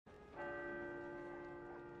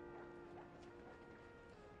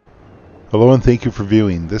Hello and thank you for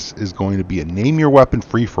viewing. This is going to be a name your weapon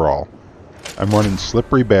free-for-all. I'm running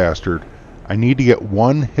Slippery Bastard. I need to get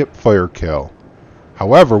one hip fire kill.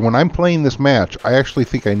 However, when I'm playing this match, I actually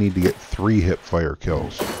think I need to get 3 hip fire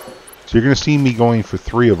kills. So you're going to see me going for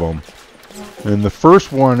 3 of them. And the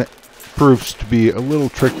first one proves to be a little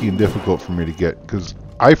tricky and difficult for me to get, because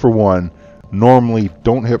I, for one, normally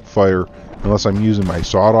don't hip fire unless I'm using my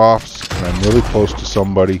sawed-offs and I'm really close to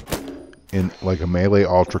somebody in like a melee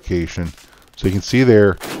altercation. So you can see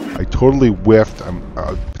there, I totally whiffed. I'm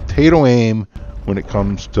potato aim when it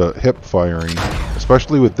comes to hip firing,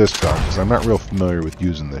 especially with this gun, because I'm not real familiar with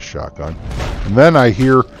using this shotgun. And then I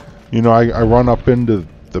hear, you know, I run up into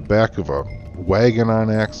the back of a wagon on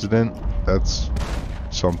accident. That's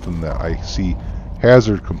something that I see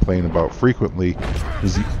Hazard complain about frequently,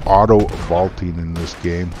 is the auto vaulting in this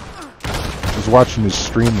game. I was watching his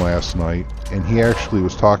stream last night, and he actually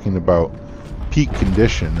was talking about peak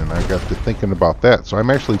condition, and I got to thinking about that. So I'm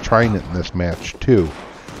actually trying it in this match too,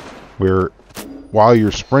 where while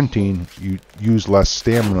you're sprinting, you use less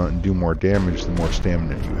stamina and do more damage the more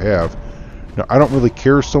stamina you have. Now, I don't really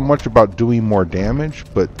care so much about doing more damage,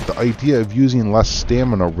 but the idea of using less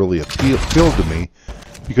stamina really appealed to me,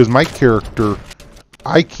 because my character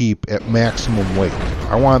I keep at maximum weight.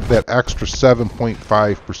 I want that extra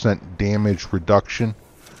 7.5% damage reduction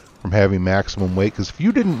from having maximum weight, because if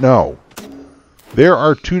you didn't know, there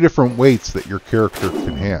are 2 different weights that your character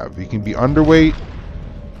can have. You can be underweight.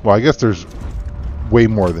 Well, I guess there's way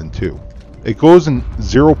more than 2. It goes in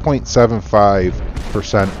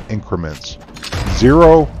 0.75% increments.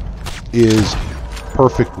 0 is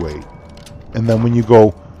perfect weight. And then when you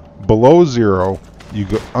go below 0, you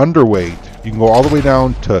go underweight. You can go all the way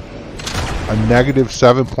down to a negative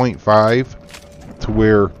 7.5, to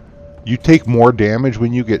where you take more damage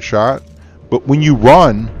when you get shot. But when you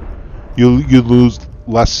run, you lose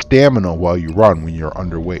less stamina while you run when you're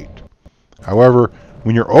underweight. However,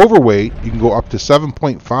 when you're overweight, you can go up to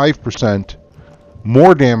 7.5%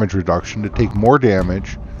 more damage reduction to take more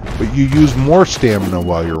damage, but you use more stamina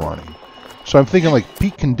while you're running. So I'm thinking like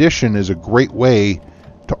peak condition is a great way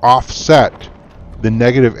to offset the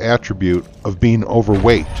negative attribute of being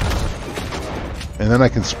overweight. And then I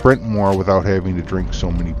can sprint more without having to drink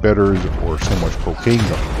so many bitters or so much cocaine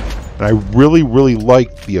gum. And I really, really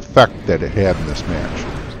liked the effect that it had in this match.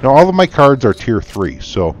 Now, all of my cards are tier 3,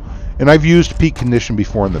 so, and I've used peak condition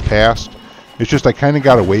before in the past. It's just I kind of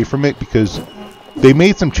got away from it because they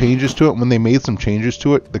made some changes to it. When they made some changes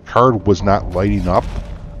to it, the card was not lighting up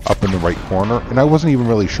in the right corner, and I wasn't even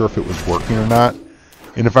really sure if it was working or not.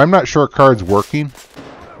 And if I'm not sure a card's working,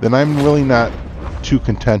 then I'm really not too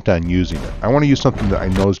content on using it. I want to use something that I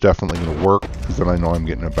know is definitely going to work, because then I know I'm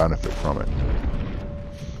getting a benefit from it.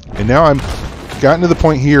 And now I'm gotten to the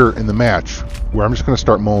point here in the match where I'm just going to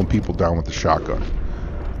start mowing people down with the shotgun.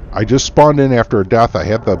 I just spawned in after a death. I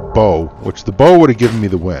had the bow, which the bow would have given me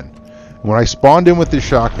the win. And when I spawned in with this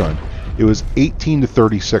shotgun, it was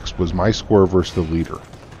 18-36 was my score versus the leader.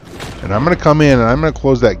 And I'm going to come in and I'm going to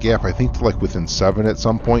close that gap, I think, to like within 7 at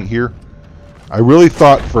some point here. I really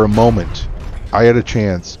thought for a moment I had a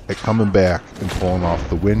chance at coming back and pulling off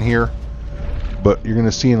the win here. But you're going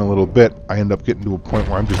to see in a little bit, I end up getting to a point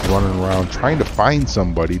where I'm just running around trying to find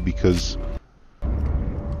somebody, because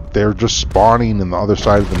they're just spawning on the other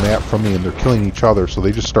side of the map from me and they're killing each other. So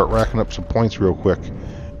they just start racking up some points real quick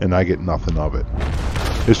and I get nothing of it.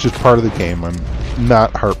 It's just part of the game. I'm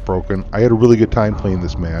not heartbroken. I had a really good time playing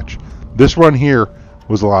this match. This run here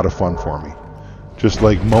was a lot of fun for me. Just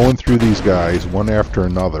like mowing through these guys one after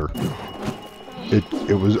another.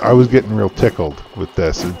 I was getting real tickled with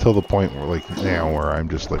this, until the point where like now where I'm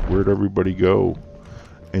just like, where'd everybody go?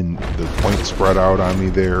 And the points spread out on me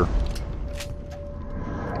there.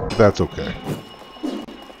 But that's okay.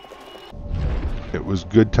 It was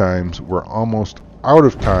good times. We're almost out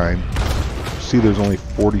of time. See, there's only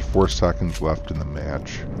 44 seconds left in the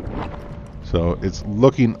match. So it's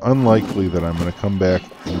looking unlikely that I'm going to come back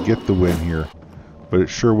and get the win here. But it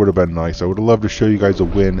sure would have been nice. I would have loved to show you guys a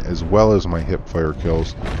win as well as my hip fire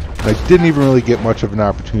kills. And I didn't even really get much of an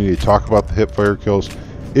opportunity to talk about the hip fire kills.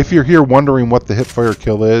 If you're here wondering what the hip fire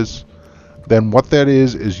kill is, then what that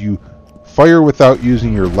is you fire without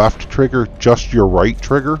using your left trigger, just your right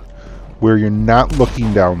trigger, where you're not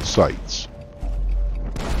looking down sights.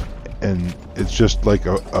 And it's just like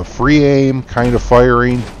a free aim kind of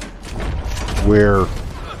firing, where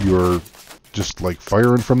you're just like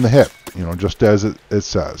firing from the hip, you know, just as it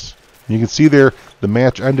says. And you can see there the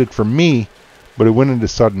match ended for me, but it went into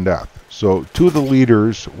sudden death. So 2 of the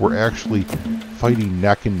leaders were actually fighting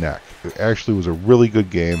neck and neck. It actually was a really good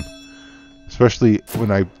game, especially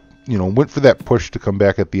when I went for that push to come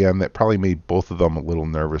back at the end. That probably made both of them a little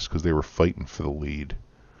nervous because they were fighting for the lead.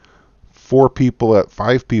 5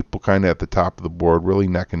 people kind of at the top of the board, really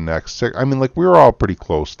neck and neck. I mean, like, we were all pretty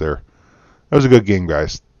close there. That was a good game,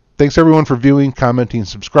 guys. Thanks everyone for viewing, commenting,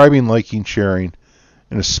 subscribing, liking, sharing,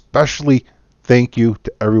 and especially thank you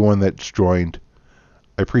to everyone that's joined.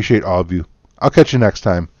 I appreciate all of you. I'll catch you next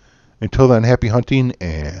time. Until then, happy hunting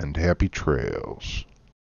and happy trails.